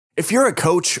If you're a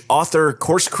coach, author,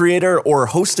 course creator, or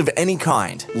host of any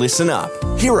kind, listen up.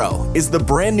 Hiro is the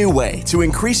brand new way to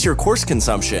increase your course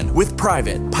consumption with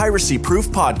private, piracy-proof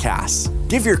podcasts.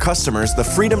 Give your customers the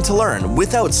freedom to learn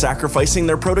without sacrificing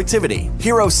their productivity.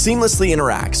 Hiro seamlessly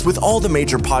interacts with all the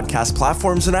major podcast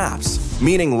platforms and apps,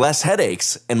 meaning less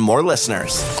headaches and more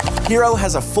listeners. Hiro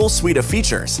has a full suite of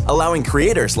features, allowing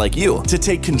creators like you to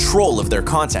take control of their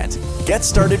content. Get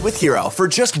started with Hiro for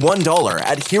just $1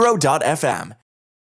 at Hiro.fm.